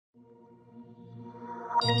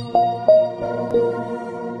There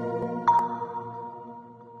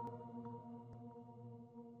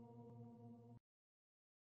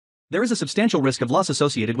is a substantial risk of loss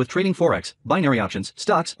associated with trading forex, binary options,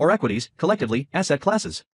 stocks, or equities, collectively, asset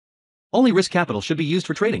classes. Only risk capital should be used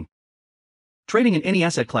for trading. Trading in any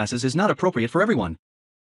asset classes is not appropriate for everyone.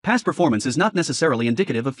 Past performance is not necessarily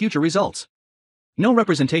indicative of future results. No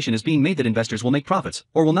representation is being made that investors will make profits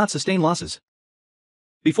or will not sustain losses.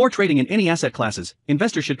 Before trading in any asset classes,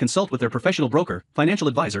 investors should consult with their professional broker, financial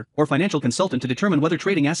advisor, or financial consultant to determine whether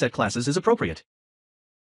trading asset classes is appropriate.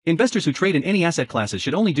 Investors who trade in any asset classes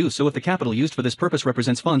should only do so if the capital used for this purpose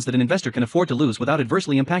represents funds that an investor can afford to lose without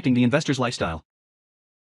adversely impacting the investor's lifestyle.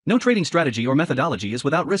 No trading strategy or methodology is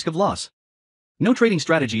without risk of loss. No trading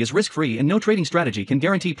strategy is risk-free, and no trading strategy can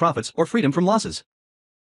guarantee profits or freedom from losses.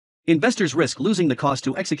 Investors risk losing the cost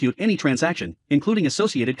to execute any transaction, including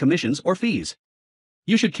associated commissions or fees.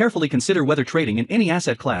 You should carefully consider whether trading in any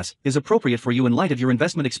asset class is appropriate for you in light of your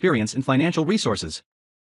investment experience and financial resources.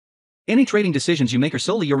 Any trading decisions you make are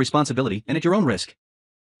solely your responsibility and at your own risk.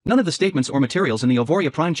 None of the statements or materials in the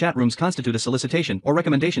Auvoria Prime chat rooms constitute a solicitation or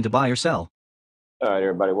recommendation to buy or sell. All right,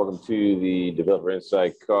 everybody, welcome to the Developer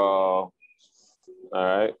Insight Call. All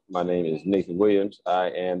right, my name is Nathan Williams. I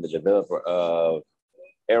am the developer of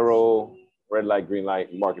Arrow, Red Light, Green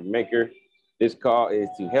Light Market Maker. This call is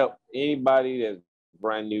to help anybody that's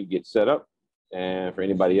brand new get set up. And for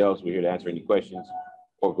anybody else, we're here to answer any questions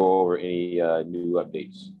or go over any new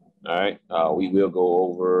updates. All right, we will go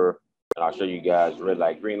over, and I'll show you guys red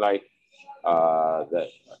light, green light, the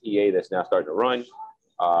EA that's now starting to run.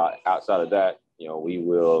 Outside of that, we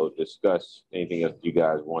will discuss anything else you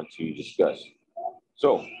guys want to discuss.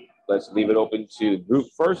 So let's leave it open to the group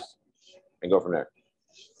first and go from there.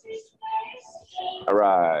 All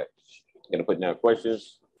right, I'm gonna put down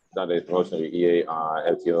questions. Done the promotion of your EA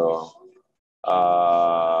on FTL.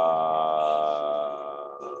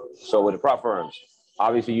 So with the prop firms,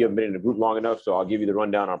 obviously you haven't been in the group long enough, so I'll give you the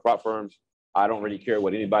rundown on prop firms. I don't really care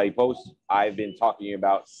what anybody posts. I've been talking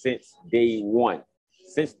about since day one,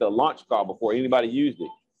 since the launch call before anybody used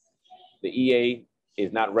it. The EA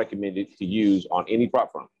is not recommended to use on any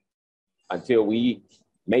prop firm until we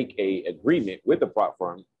make an agreement with the prop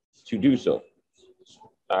firm to do so.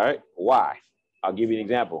 All right, why? I'll give you an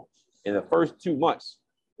example. In the first 2 months,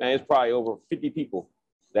 man, it's probably over 50 people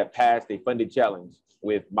that passed a funded challenge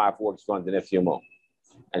with my Forex funds and FCMO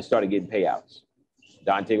and started getting payouts.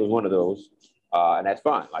 Dante was one of those, and that's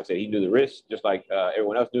fine. Like I said, he knew the risk, just like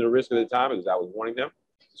everyone else knew the risk at the time because I was warning them.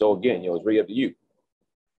 So again, it's really up to you.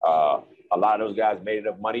 A lot of those guys made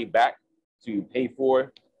enough money back to pay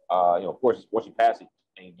for, of course, once you pass it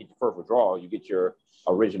and get your first withdrawal, you get your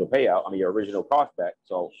original payout, your original cost back.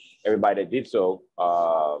 So everybody that did so,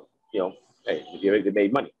 hey, they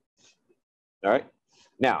made money. All right.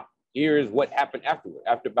 Now, here's what happened afterward.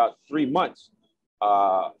 After about 3 months,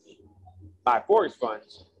 my Forex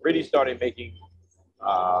funds really started making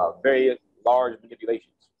very large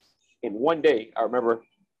manipulations. In one day, I remember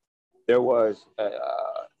there was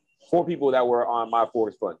 4 people that were on my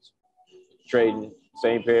Forex funds trading,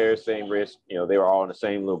 same pairs, same risk. They were all in the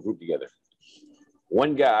same little group together.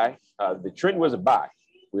 One guy, the trend was a buy.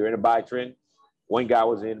 We were in a buy trend. One guy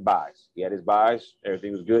was in buys. He had his buys.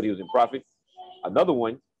 Everything was good. He was in profit. Another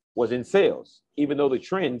one was in sales, even though the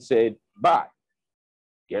trend said buy.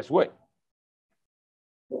 Guess what?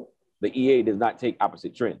 The EA does not take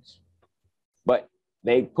opposite trends, but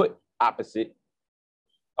they put opposite.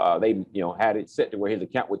 They had it set to where his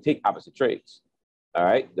account would take opposite trades. All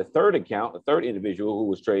right. The third account, the third individual who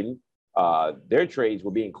was trading, their trades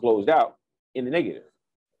were being closed out in the negative.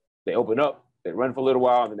 They open up, they run for a little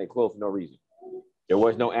while, and then they close for no reason. There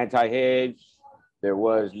was no anti-hedge. There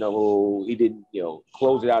was no, he didn't,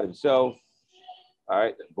 close it out himself. All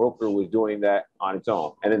right. The broker was doing that on its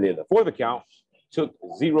own. And then the fourth account took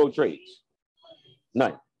 0 trades.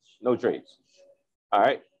 None. No trades. All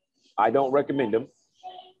right. I don't recommend them.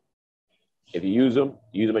 If you use them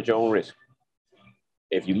at your own risk.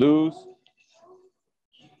 If you lose,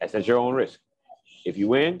 that's at your own risk. If you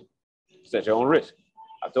win, it's at your own risk.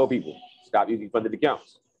 I've told people, stop using funded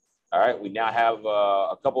accounts. All right, we now have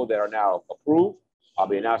a couple that are now approved. I'll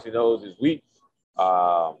be announcing those this week.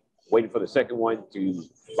 Waiting for the second one to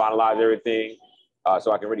finalize everything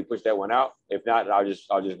so I can really push that one out. If not, I'll just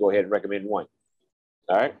go ahead and recommend one.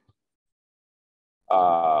 All right.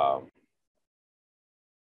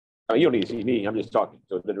 You don't need to see me. I'm just talking,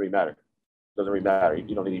 so it doesn't really matter. Doesn't really matter.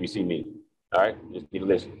 You don't need to even see me. All right. Just need to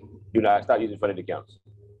listen. Do not stop using funded accounts.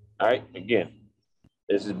 All right. Again,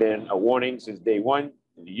 this has been a warning since day one.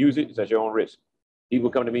 If you use it, it's at your own risk. People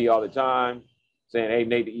come to me all the time saying, "Hey,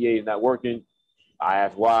 Nate, the EA is not working." I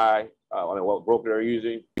ask why, what broker they're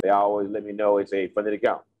using. They always let me know it's a funded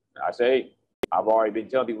account. I say, I've already been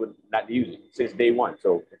telling people not to use it since day one.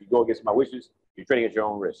 So if you go against my wishes, you're trading at your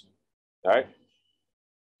own risk. All right.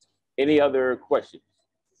 Any other questions?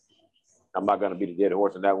 I'm not going to beat a dead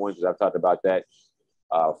horse on that one because I've talked about that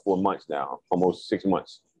for months now, almost 6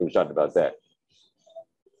 months. We've talked about that.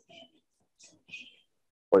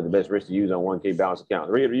 What is the best risk to use on 1K balance account?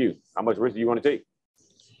 It's really up to you. How much risk do you want to take?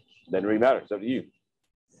 Doesn't really matter. It's up to you.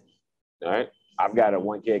 All right. I've got a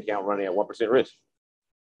 1K account running at 1% risk.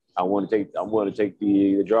 I'm willing to take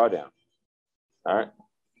the drawdown. All right.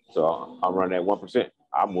 So I'm running at 1%.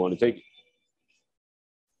 I'm willing to take it.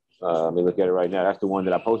 Let me look at it right now. That's the one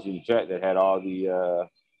that I posted in the chat that had all the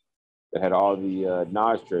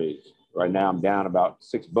NOS trades. Right now I'm down about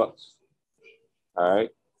 $6. All right.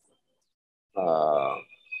 So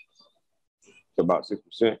about 6%.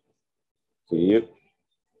 So you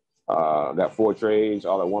got 4 trades,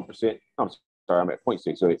 all at 1%. I'm sorry, I'm at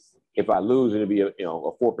 0.6. So if I lose, it'll be a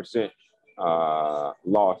 4%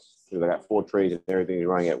 loss because I got 4 trades and everything is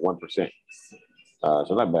running at 1%. So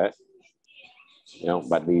not bad.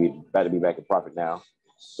 About to be back in profit now.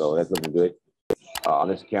 So that's looking good. On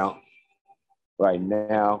this account, right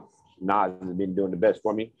now, NOS has been doing the best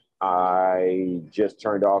for me. I just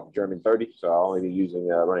turned off German 30, so I'll only be using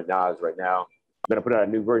running NOS right now. I'm going to put out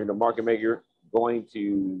a new version of Market Maker, going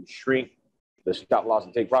to shrink the stop loss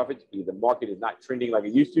and take profits because the market is not trending like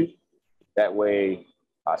it used to. That way,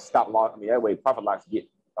 that way profit locks get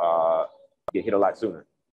hit a lot sooner.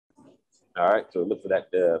 All right, so look for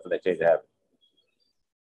that change to happen.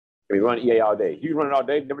 We run EA all day. You run it all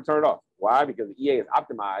day, never turn it off. Why? Because the EA is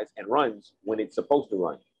optimized and runs when it's supposed to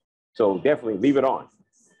run. So definitely leave it on.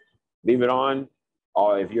 Leave it on.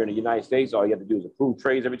 Or if you're in the United States, all you have to do is approve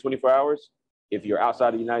trades every 24 hours. If you're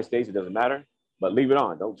outside the United States, it doesn't matter. But leave it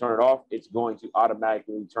on. Don't turn it off. It's going to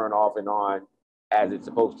automatically turn off and on as it's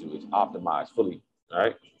supposed to. It's optimized fully. All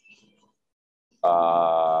right.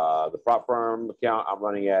 The prop firm account, I'm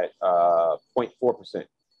running at 0.4%.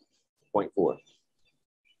 0.4.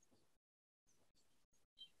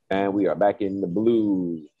 And we are back in the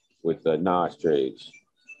blue with the NOS trades.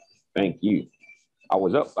 Thank you. I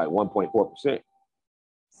was up like 1.4%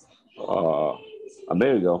 a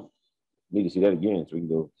minute ago. Need to see that again so we can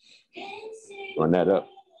go run that up.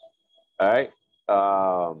 All right.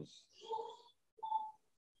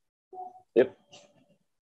 Yep.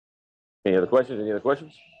 Any other questions? Any other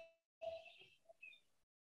questions?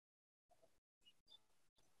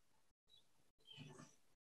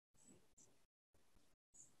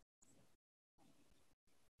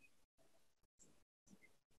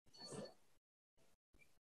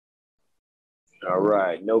 All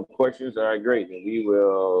right, no questions. All right, great. Then we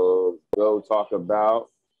will go talk about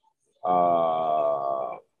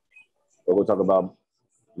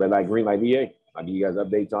red light, green light VA. I'll give you guys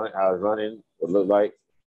updates on it, how it's running, what it looks like.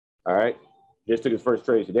 All right. Just took his first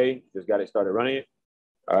trade today. Just got it started running it.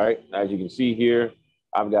 All right. As you can see here,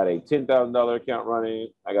 I've got a $10,000 account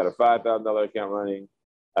running. I got a $5,000 account running.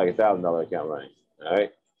 I got a $1,000 account running. All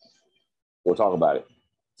right. We'll talk about it.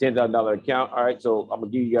 $10,000 account. All right, so I'm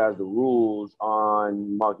gonna give you guys the rules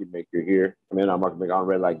on Market Maker here. On Market Maker on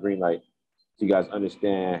red light, green light, so you guys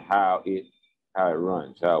understand how it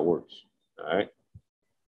runs, how it works. All right.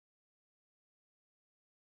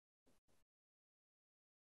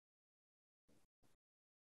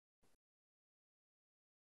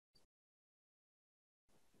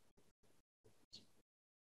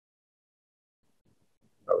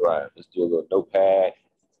 All right, let's do a little notepad.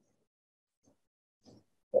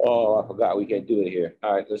 Oh, I forgot we can't do it here.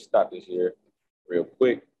 All right, let's stop this here real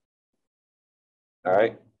quick. All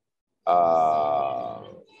right.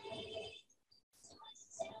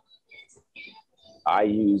 I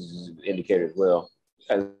use indicator as well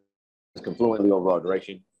as confluently overall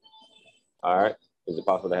direction. All right. Is it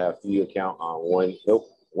possible to have 3 account on one? Nope.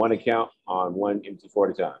 1 account on one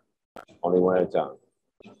MT4 at a time. Only 1 at a time.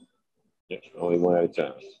 Yep, only 1 at a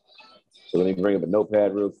time. So let me bring up a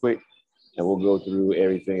notepad real quick, and we'll go through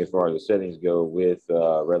everything as far as the settings go with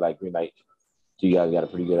red light, green light. So you guys got a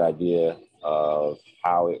pretty good idea of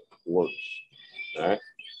how it works. All right.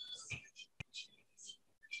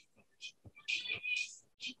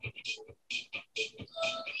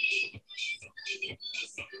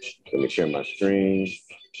 Let me share my screen.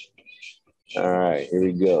 All right, here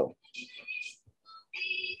we go.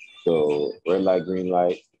 So red light, green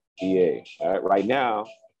light, EA. All right, right now,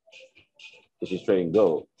 this is trading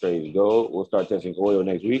gold. Trades gold. We'll start testing oil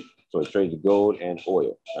next week. So it trades gold and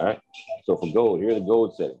oil. All right. So for gold, here are the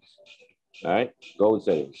gold settings. All right, gold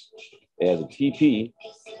settings. It has a TP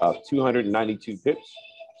of 292 pips.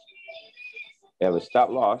 They have a stop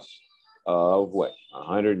loss of what?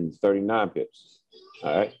 139 pips.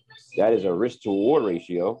 All right. That is a risk to reward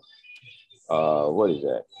ratio. What is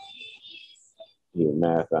that? Do the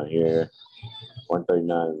math on here.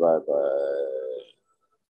 139 divided by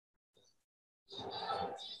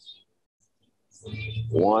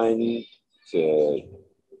 1 to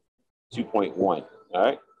 2.1. All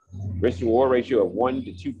right. Risk to reward ratio of 1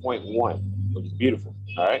 to 2.1, which is beautiful.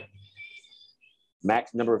 All right.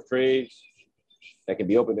 Max number of trades that can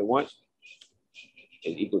be opened at once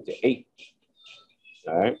is equal to 8.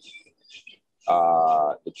 All right.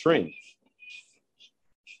 The trend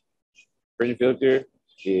filter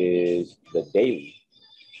is the daily.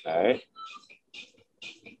 All right.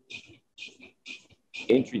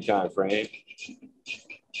 Entry time frame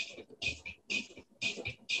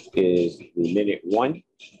is the minute 1.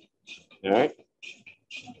 All right.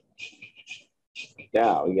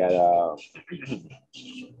 Now we got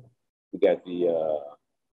the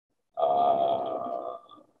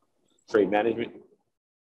trade management.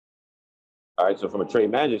 All right. So from a trade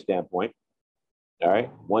management standpoint, all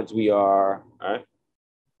right, once we are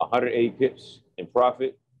 180 pips in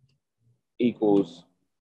profit equals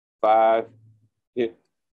 5 pip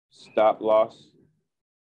stop loss.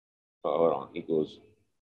 Hold on, equals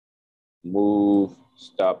move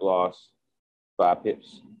stop loss 5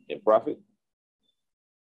 pips in profit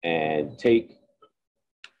and take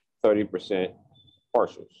 30%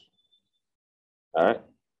 partials. All right.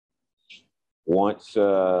 Once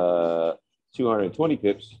 220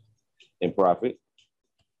 pips in profit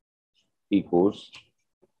equals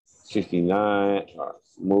 69,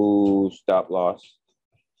 move stop loss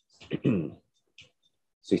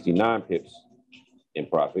 69 pips in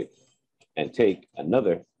profit and take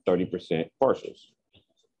another 30% partials,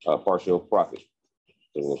 partial profit.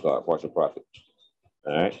 So we'll call it partial profit.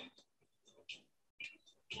 All right.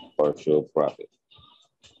 Partial profit.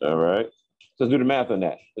 All right. So let's do the math on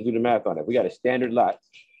that. We got a standard lot.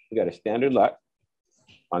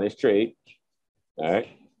 On this trade. All right.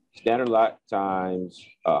 Standard lot times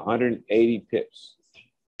 180 pips.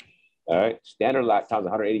 All right. Standard lot times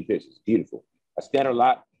 180 pips is beautiful. A standard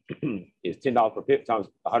lot is $10 per pip times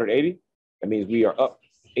 180. That means we are up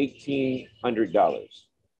 $1,800.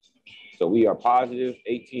 So we are positive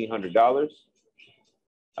 $1,800.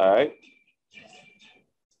 All right.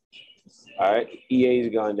 All right. EA is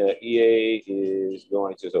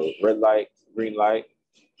going to, so red light, green light.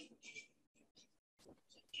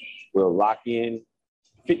 We'll lock in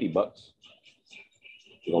 $50. We're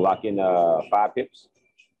gonna lock in 5 pips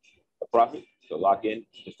of profit. So lock in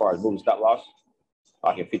as far as moving stop loss.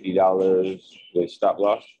 Lock in $50 with stop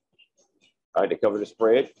loss. All right, to cover the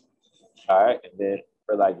spread. All right, and then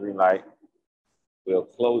red light, green light. We'll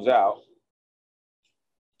close out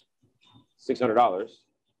 $600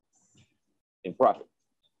 in profit.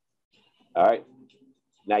 All right.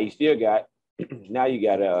 Now you still got a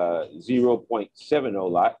 0.70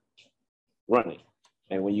 lot running.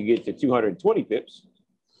 And when you get to 220 pips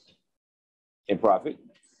in profit,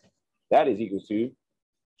 that is equal to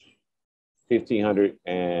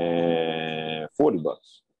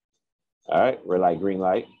 $1,540. All right, red light, green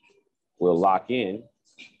light. We'll lock in.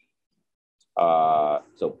 So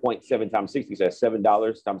 0.7 times 60, so that's $7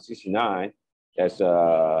 times 69. That's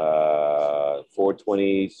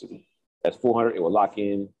 420. That's 400. It will lock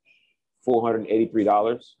in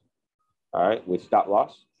 $483. All right, with stop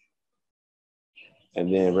loss.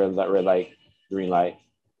 And then red light, green light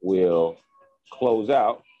will close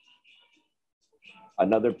out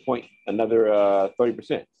another 30%.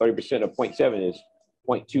 30% of 0.7 is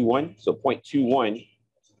 0.21. So 0.21,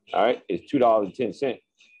 all right, is $2.10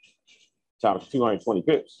 times 220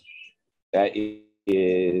 pips. That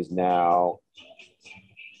is now,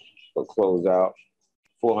 we'll close out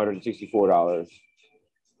 $464.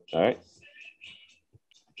 All right.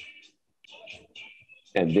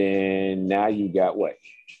 And then now you got what?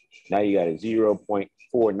 Now you got a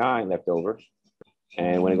 0.49 left over.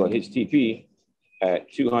 And when it goes hits TP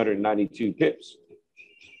at 292 pips,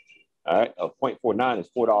 all right, a 0.49 is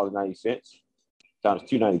 $4.90 times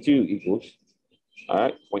 292 equals, all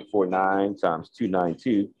right, 0.49 times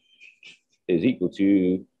 292 is equal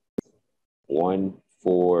to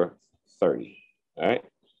 1,430. All right,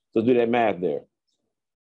 so do that math there.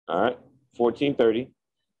 All right, 1430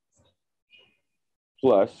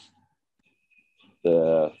 plus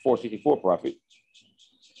the 464 profit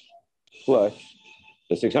plus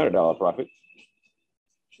the $600 profit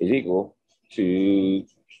is equal to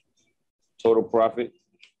total profit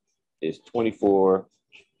is $24.94.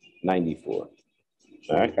 All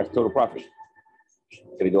right, that's total profit.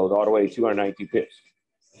 It goes all the way to 292 pips.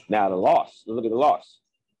 Now the loss, let's look at the loss.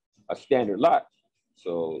 a standard lot.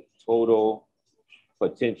 So total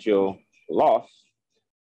potential loss.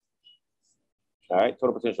 All right,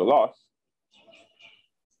 total potential loss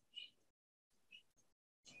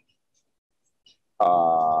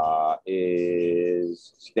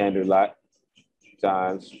is standard lot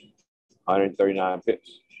times 139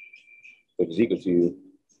 pips, which is equal to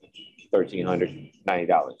 $1,390.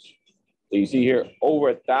 So you see here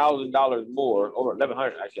over $1,000 more, over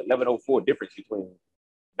 1,100, actually 1,104 difference between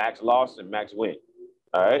max loss and max win.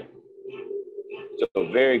 All right.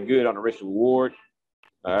 So very good on the risk reward.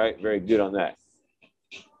 All right, very good on that.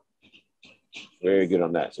 Very good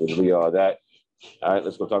on that. So we'll leave all that. All right,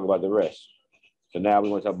 let's go talk about the rest. So now we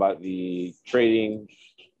want to talk about the trading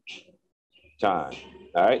time.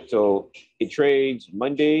 All right, so it trades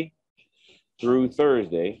Monday through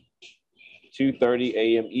Thursday, 2:30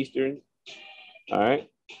 a.m. Eastern, all right,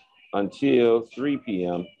 until 3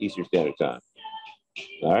 p.m. Eastern Standard Time.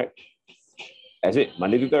 All right, that's it.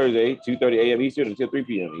 Monday through Thursday, 2:30 a.m. Eastern until 3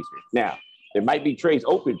 p.m. Eastern. Now, there might be trades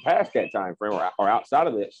open past that time frame or outside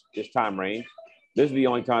of this time range. This is the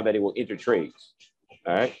only time that it will enter trades.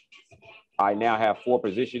 All right. I now have 4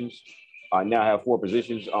 positions. I now have 4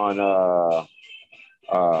 positions on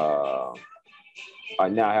I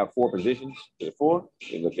now have 4 positions. Is it 4?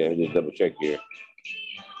 Let me look at it, just double check here.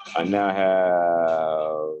 I now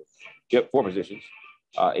have 4 positions.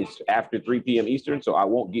 It's after 3 p.m. Eastern, so I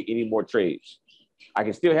won't get any more trades. I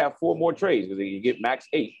can still have 4 more trades because you get max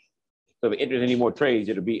 8. So if it enters any more trades,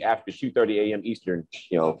 it'll be after 2:30 a.m. Eastern,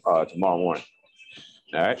 tomorrow morning.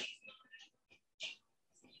 All right.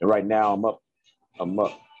 And right now I'm up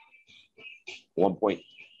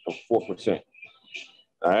 1.4%.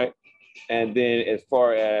 All right. And then as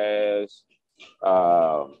far as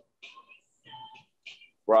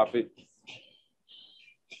profit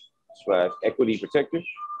 / equity protector,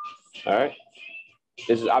 all right.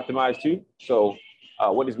 This is optimized too. So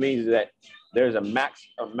what this means is that there's a max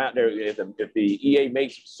amount there. If the EA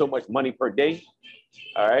makes so much money per day,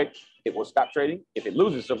 all right, it will stop trading. If it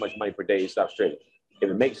loses so much money per day, it stops trading. If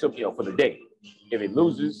it makes some, for the day, if it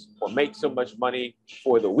loses or makes so much money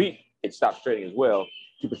for the week, it stops trading as well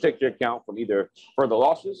to protect your account from either further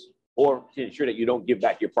losses or to ensure that you don't give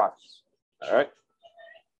back your profits. All right.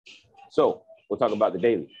 So we'll talk about the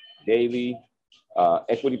daily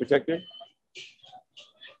equity protector.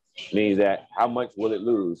 Means that how much will it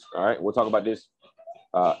lose? All right. We'll talk about this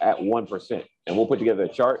at 1%, and we'll put together a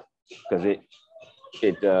chart because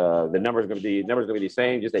the numbers are going to be the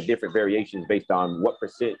same, just at different variations based on what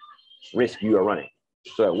percent risk you are running.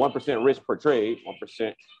 So at 1% risk per trade,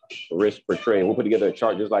 1% risk per trade. We'll put together a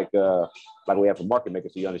chart just like we have for market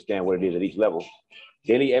makers, so you understand what it is at each level.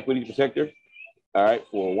 Daily equity protector, all right,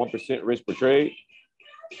 for 1% risk per trade,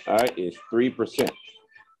 all right, is 3%.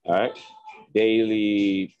 All right.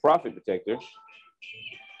 Daily profit protector,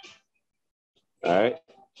 all right,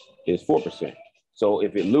 is 4%. So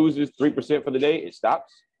if it loses 3% for the day, it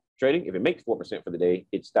stops trading. If it makes 4% for the day,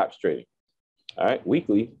 it stops trading. All right,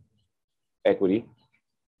 weekly equity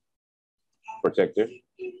protector.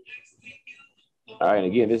 All right, and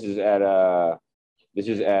again, this is at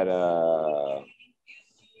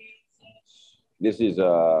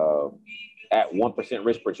 1%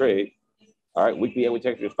 risk per trade. All right, weekly equity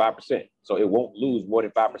protector is 5%. So it won't lose more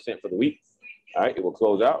than 5% for the week. All right, it will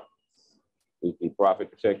close out. Weekly profit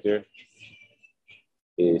protector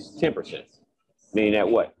is 10%. Meaning that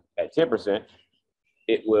what? At 10%,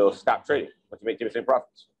 it will stop trading once you make 10%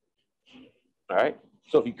 profits. All right.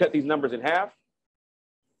 So if you cut these numbers in half,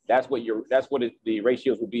 that's what the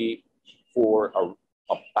ratios would be for a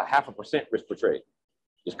 0.5% risk per trade.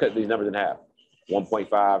 Just cut these numbers in half.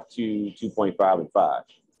 1.5, 2, 2.5, and 5.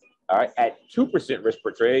 All right, at 2% risk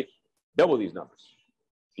per trade, double these numbers.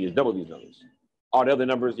 You just double these numbers. All the other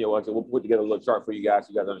numbers, so we'll put together a little chart for you guys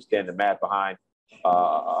so you guys understand the math behind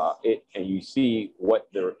it, and you see what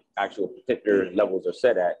the actual particular levels are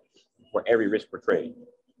set at for every risk per trade.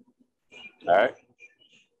 All right.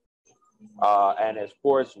 And of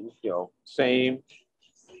course, same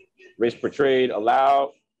risk per trade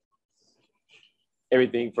allowed,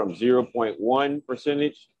 everything from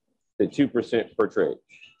 0.1% to 2% per trade.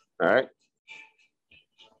 All right.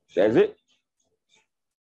 That's it.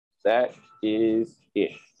 That is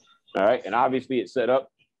it. All right. And obviously it's set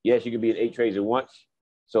up. Yes, you can be in 8 trades at once.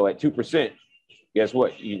 So at 2%, guess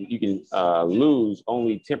what? You can lose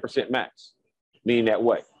only 10% max. Meaning that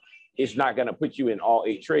what? It's not going to put you in all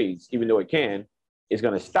 8 trades, even though it can. It's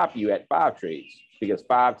going to stop you at 5 trades because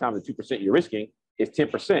 5 times the 2% you're risking is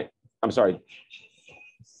 10%. I'm sorry,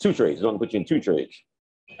 2 trades. It's going to put you in 2 trades.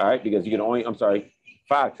 All right, because you can only,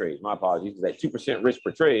 5 trades. My apologies. Because at 2% risk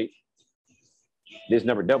per trade, this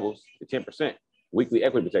number doubles to 10%. Weekly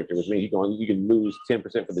equity protector, which means you can lose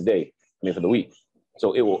 10% for the day, for the week.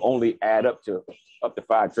 So it will only add up to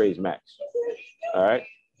 5 trades max. All right.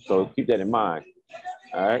 So keep that in mind.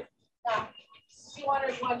 All right.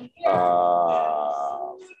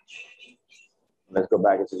 Let's go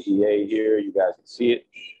back into the EA here. You guys can see it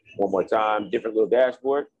one more time. Different little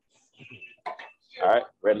dashboard. All right.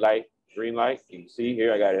 Red light, green light. You can see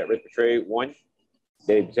here I got it at risk per trade 1.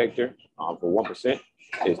 Daily protector for 1%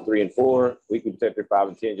 is 3 and 4. Weekly protector 5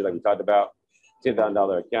 and 10, just like we talked about.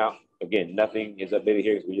 $10,000 account. Again, nothing is updated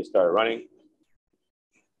here because we just started running.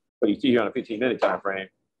 But you see here on a 15-minute time frame,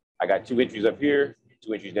 I got 2 entries up here,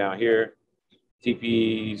 2 entries down here.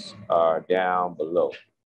 TPs are down below.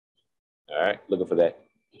 All right, looking for that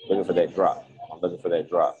drop. I'm looking for that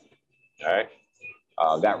drop. All right,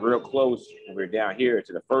 got real close when we were down here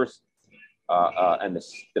to the first to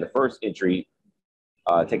the first entry,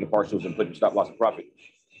 taking partials and putting stop loss and profit.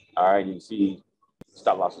 All right, you can see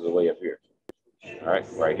stop losses are way up here. All right,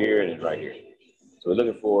 right here and then right here. So we're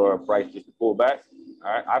looking for a price just to pull back.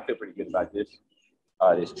 All right, I feel pretty good about this.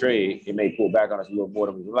 This trade, it may pull back on us a little more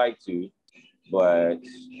than we would like to, but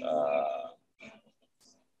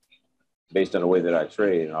based on the way that I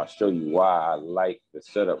trade, and I'll show you why I like the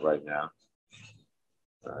setup right now.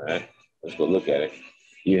 All right, let's go look at it.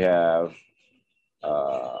 You have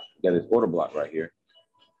this order block right here.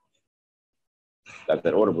 Got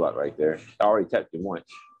that order block right there. I already tapped it once,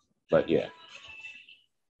 but yeah.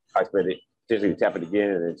 I expect it potentially to tap it again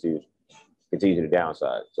and then to continue to the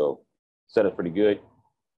downside. So setup pretty good.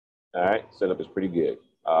 All right, setup is pretty good.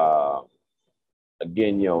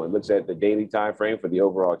 Again, you know, it looks at the daily time frame for the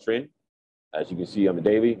overall trend. As you can see on the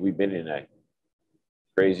daily, we've been in a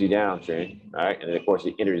crazy downtrend. All right, and then of course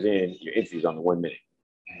it enters in your entries on the 1 minute.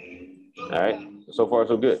 All right, so far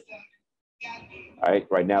so good. All right,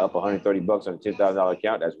 right now up $130 on a $10,000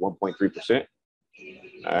 account. That's 1.3%.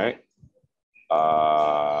 All right.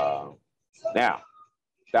 Now,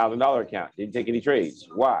 $1,000 account, didn't take any trades.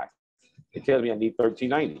 Why? It tells me I need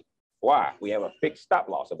 1390. Why? We have a fixed stop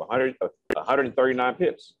loss of 139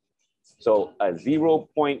 pips. So a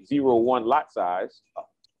 0.01 lot size, all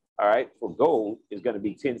right, for gold is going to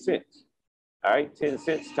be 10 cents. All right, 10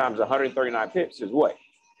 cents times 139 pips is what?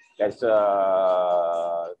 That's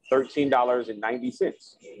 $13.90.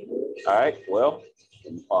 All right, well,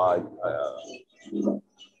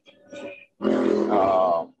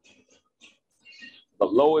 the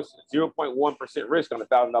lowest 0.1% risk on a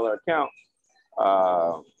 $1,000 account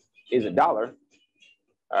is $1. All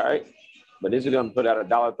right, but this is going to put out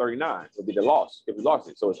 $1.39. Would be the loss if we lost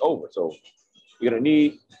it. So it's over. So you're going to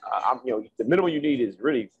need, the minimum you need is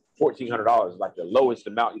really $1,400, like the lowest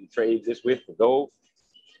amount you can trade this with for gold.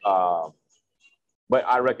 But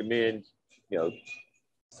I recommend,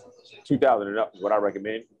 2,000 and up is what I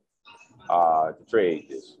recommend to trade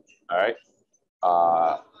this. All right.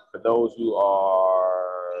 For those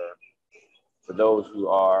who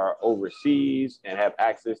are overseas and have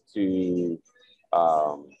access to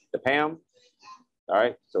the PAM, all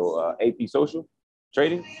right. So AP Social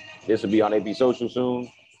trading, this will be on AP Social soon,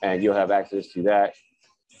 and you'll have access to that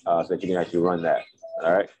so that you can actually run that.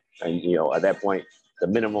 All right. And at that point, the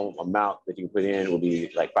minimum amount that you can put in will be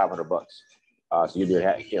like $500. So you'll be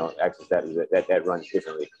access that runs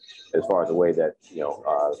differently as far as the way that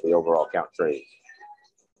the overall account trades.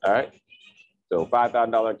 All right. So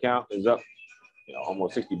 $5,000 account is up,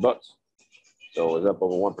 almost $60. So it's up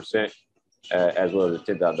over 1%, as well as a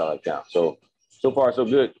 $10,000 account. So far so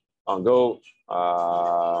good on gold.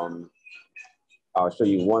 I'll show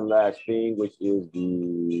you one last thing, which is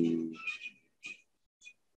the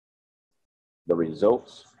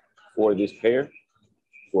results for this pair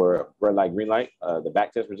for red light, green light, the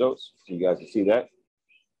back test results. So you guys can see that.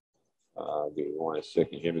 Give me 1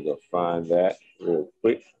 second here. We go find that real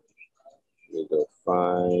quick. We go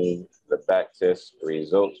find the back test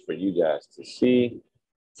results for you guys to see.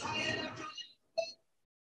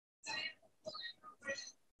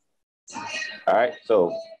 All right,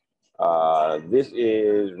 so this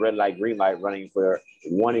is red light, green light running for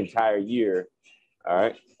one entire year. All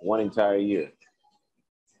right, one entire year.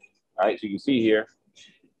 All right, so you can see here,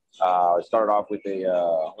 it started off with a,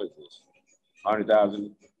 what is this?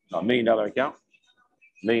 $100,000, $1 million account,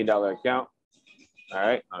 $1 million account. All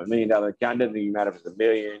right, on a $1 million account, doesn't even matter if it's a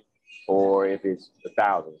million or if it's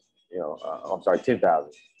 1,000, I'm sorry,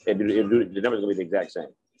 10,000. The number's gonna be the exact same.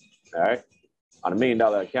 All right, on a $1 million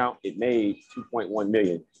account, it made 2.1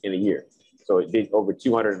 million in a year. So it did over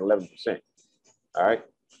 211%. All right,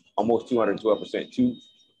 almost 212%,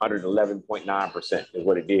 211.9% is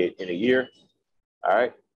what it did in a year. All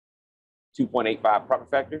right, 2.85 profit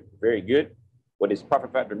factor, very good. What this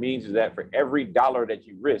profit factor means is that for every dollar that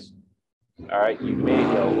you risk, all right, you made,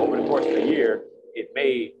 over the course of the year, it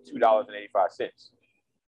made $2.85.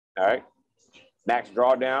 All right. Max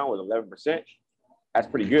drawdown was 11%. That's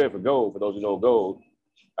pretty good for gold, for those who know gold.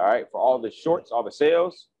 All right. For all the shorts, all the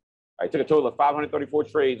sales, I took a total of 534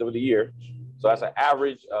 trades over the year. So that's an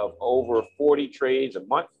average of over 40 trades a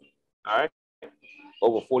month. All right.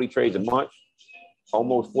 Over 40 trades a month.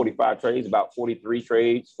 Almost 45 trades, about 43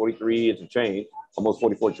 trades, 43 and some change, almost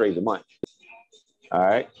 44 trades a month. All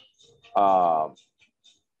right.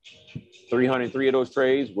 303 of those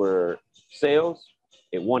trades were sales.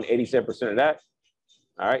 It won 87% of that.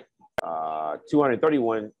 All right.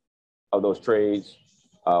 231 of those trades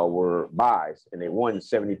were buys, and they won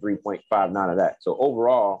 73.59 of that. So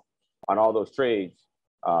overall, on all those trades,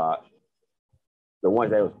 the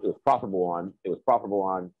ones that it was profitable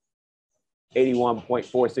on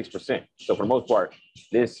 81.46%. So for the most part,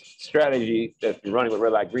 this strategy that's been running with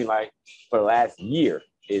red light, green light for the last year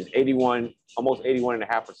is almost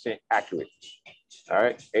 81.5% accurate. All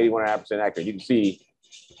right, 81.5% accurate. You can see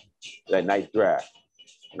that nice graph,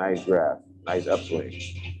 nice upswing.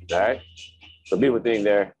 All right, so beautiful thing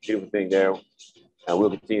there, and we'll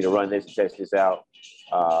continue to run this and test this out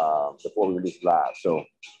before we release live. So,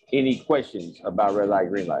 any questions about red light,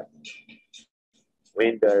 green light?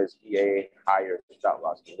 When does EA higher stop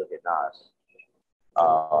loss? Can you look at Nas?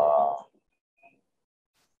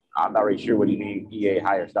 I'm not really sure what you mean EA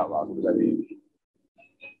higher stop loss. What does that mean?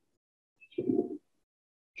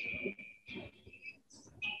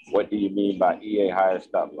 What do you mean by EA higher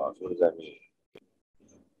stop loss? What does that mean?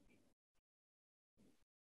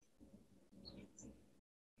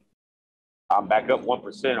 I'm back up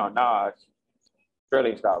 1% on Nas.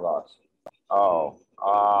 Trailing stop loss. Oh,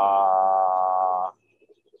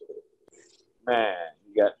 man,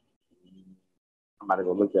 I'm about to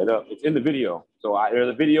go look that up. It's in the video. So there's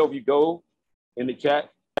a video. If you go in the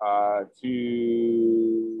chat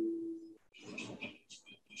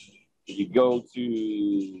if you go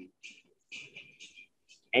to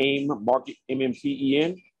AiMM Market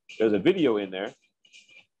MMTEN, there's a video in there.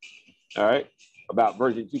 All right, about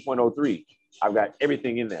version 2.03. I've got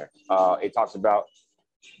everything in there. It talks about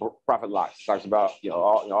profit locks. It talks about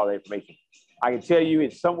all the information. I can tell you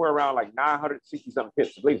it's somewhere around like 960 something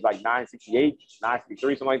pips. I believe it's like 968,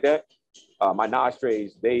 963, something like that. My Nas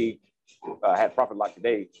trades, they had profit lock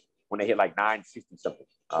today when they hit like 960 something.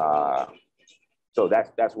 So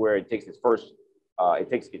that's where it takes its first.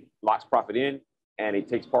 It locks profit in and it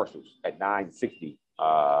takes partials at 960.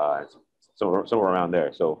 Somewhere around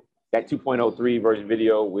there. So that 2.03 version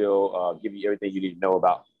video will give you everything you need to know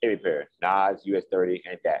about every pair: Nas, US30,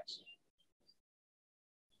 and DAX.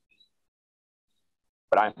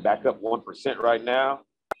 But I'm back up 1% right now,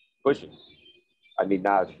 pushing. I need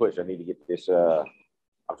Nas to push. I need to get this. I'm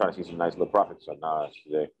trying to see some nice little profits on Nas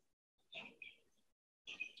today.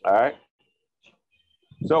 All right.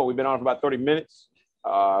 So we've been on for about 30 minutes.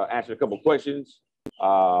 Answered a couple of questions.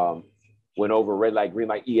 Went over red light, green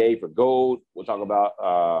light EA for gold. We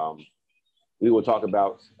will talk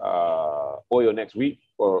about oil next week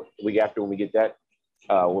or the week after when we get that.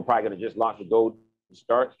 We're probably going to just launch the gold to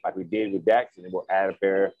start like we did with DAX, and then we'll add a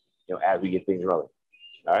pair, as we get things rolling.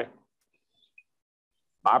 All right.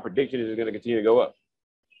 My prediction is it's going to continue to go up.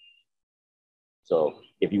 So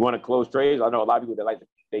if you want to close trades, I know a lot of people that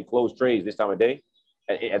they close trades this time of day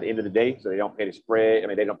at the end of the day, so they don't pay the spread. I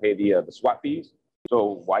mean, they don't pay the swap fees.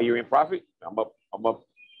 So while you're in profit, I'm up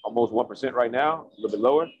almost 1% right now, a little bit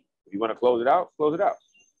lower. If you want to close it out, close it out.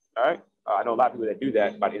 All right. I know a lot of people that do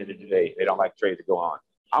that by the end of the day. They don't like trades to go on.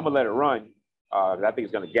 I'm gonna let it run. I think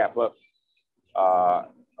it's gonna gap up a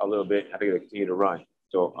little bit. I think it'll continue to run.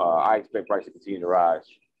 So I expect price to continue to rise.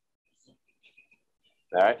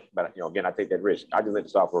 All right. But again, I take that risk. I just let the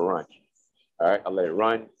software run. All right. I'll let it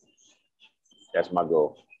run. That's my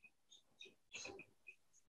goal.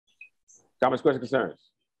 Comments, questions, concerns?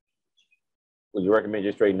 Would you recommend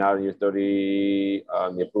just trading out of your 30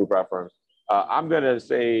 the approved prop firms? I'm gonna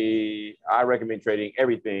say I recommend trading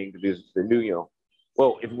everything because the new,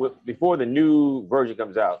 before the new version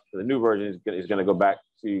comes out, the new version is gonna go back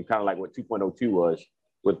to kind of like what 2.02 was,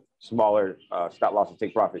 with smaller stop loss and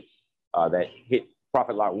take profit that hit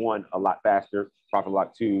profit lock 1 a lot faster, profit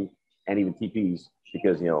lock 2, and even TPs,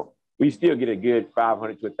 because we still get a good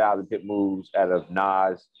 500 to 1,000 pip moves out of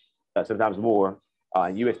Nas, sometimes more.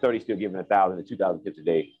 US30 still giving 1,000 to 2,000 pips a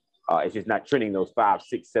day. It's just not trending those 5,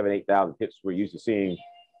 6, 7, 8,000 pips we're used to seeing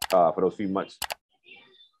for those few months.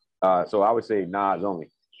 So I would say Nas only.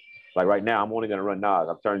 Like right now, I'm only going to run Nas.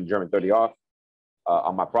 I'm turning German 30 off.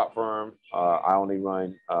 On my prop firm, I only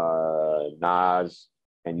run Nas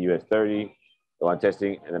and US30. So I'm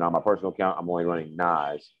testing, and then on my personal account, I'm only running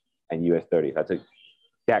NAS and US30. I took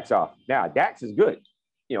DAX off. Now, DAX is good.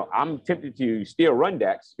 You know, I'm tempted to still run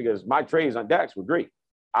DAX because my trades on DAX were great.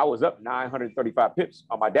 I was up 935 pips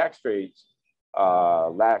on my DAX trades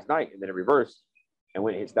last night, and then it reversed and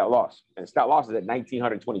went and hit stop loss. And stop loss is at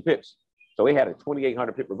 1,920 pips. So it had a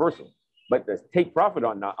 2,800 pip reversal. But the take profit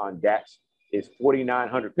on DAX is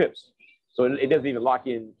 4,900 pips. So it doesn't even lock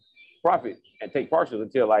in profit and take partials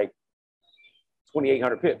until like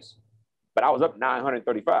 2,800 pips. But I was up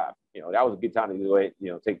 935. You know, that was a good time to go ahead,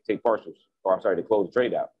 you know, take partials, or I'm sorry, to close the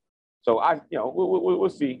trade out. So we'll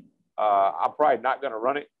see. I'm probably not going to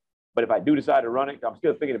run it, but if I do decide to run it, I'm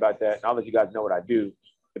still thinking about that. And I'll let you guys know what I do.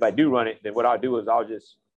 If I do run it, then what I'll do is I'll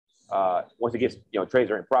just once it gets, you know, trades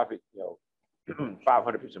are in profit, you know,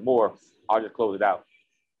 500 pips or more, I'll just close it out.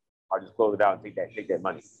 I'll just close it out and take that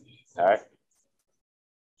money. All right.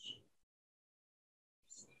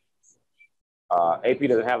 AP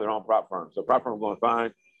doesn't have their own prop firm, so prop firm is going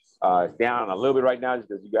fine. It's down a little bit right now just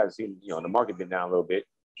because you guys have seen, you know, the market been down a little bit.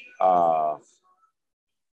 But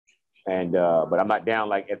I'm not down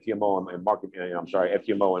like FTMO and market. I'm sorry,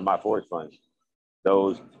 FTMO and my Forex funds.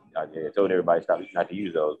 Those I told everybody not to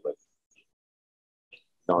use those, but I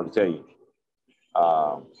don't want to tell you.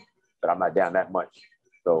 But I'm not down that much.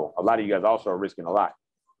 So a lot of you guys also are risking a lot.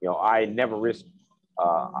 You know, I never risk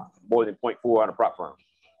more than 0.4 on a prop firm.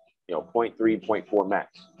 You know, 0.3, 0.4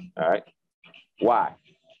 max. All right. Why?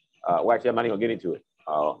 Well, actually, I'm not even gonna get into it.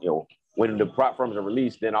 You know, when the prop firms are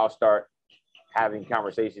released, then I'll start having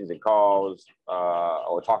conversations and calls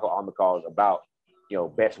or talk on the calls about, you know,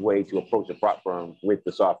 best way to approach a prop firm with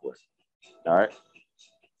the software. All right.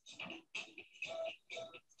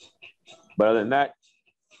 But other than that,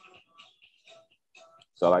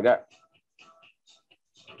 that's all I got.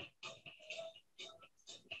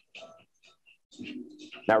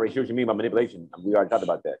 Not really sure what you mean by manipulation. We already talked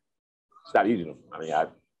about that. Stop using them. I mean,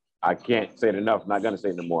 I can't say it enough. I'm not going to say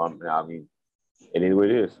it no more. I mean, it is what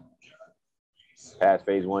it is. Past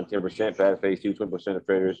phase one, 10%. Past phase two, 20% of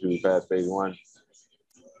traders who pass phase one.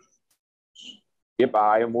 Yep,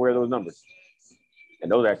 I am aware of those numbers.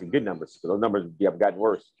 And those are actually good numbers. So those numbers have gotten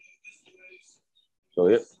worse. So,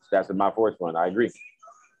 yep, stats in my Forex fund. I agree.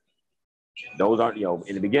 Those aren't, you know,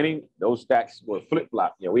 in the beginning, those stats were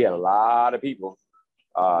flip-flop. You know, we had a lot of people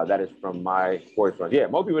that is from my Forex funds. Yeah,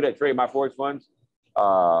 most people that trade my Forex funds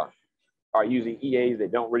are using EAs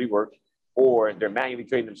that don't really work, or they're manually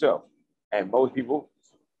trading themselves. And most people,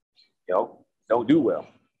 you know, don't do well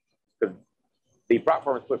because the prop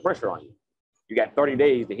firms put pressure on you. You got 30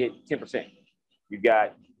 days to hit 10%. You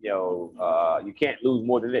got, you know, you can't lose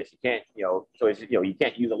more than this. You can't, you know, so it's, you know, you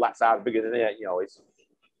can't use a lot size bigger than that. You know,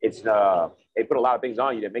 they put a lot of things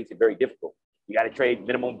on you that makes it very difficult. You got to trade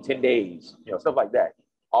minimum 10 days, you know, stuff like that.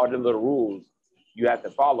 All the little rules you have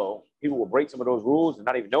to follow. People will break some of those rules and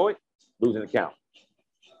not even know it, lose an account.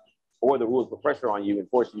 Or the rules put pressure on you and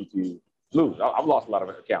force you to lose. I've lost a lot of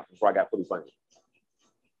accounts before I got fully funded.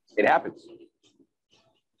 It happens.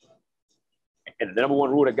 And the number one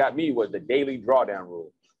rule that got me was the daily drawdown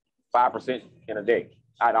rule, 5% in a day.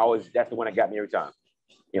 That's the one that got me every time.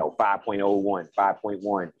 You know, 5.01,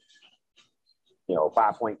 5.1, you know,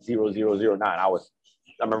 5.0009. I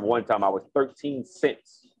remember one time I was 13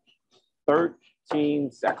 cents.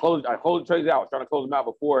 13, I closed the trades out. I was trying to close them out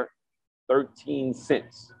before 13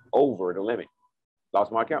 cents over the limit.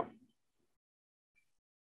 Lost my account.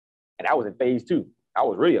 And that was in phase two. I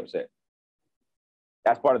was really upset.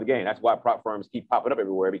 That's part of the game. That's why prop firms keep popping up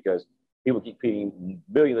everywhere, because people keep putting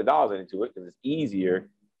billions of dollars into it because it's easier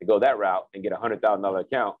to go that route and get a $100,000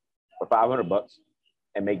 account for $500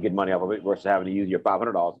 and make good money off of it versus having to use your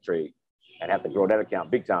 $500 to trade and have to grow that account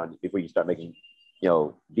big time before you start making, you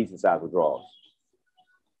know, decent sized withdrawals.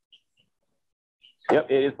 Yep,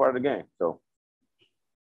 it is part of the game. So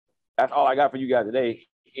that's all I got for you guys today.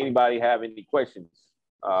 Anybody have any questions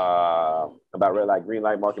about red light, green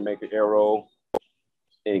light, market maker, arrow?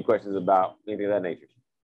 Any questions about anything of that nature?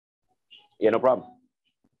 Yeah, no problem.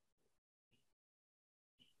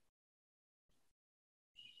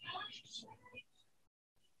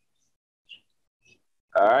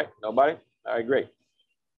 All right, nobody? All right, great.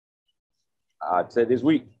 I said this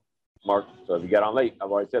week, Mark, so if you got on late,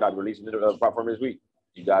 I've already said I'd release a prop firm this week.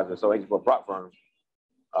 You guys are so anxious for prop firms.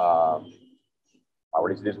 I'll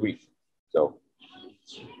release it this week. So,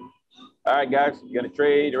 all right, guys, you're going to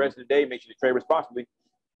trade the rest of the day. Make sure you trade responsibly.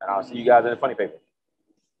 And I'll see you guys in the funny paper.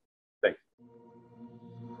 Thanks.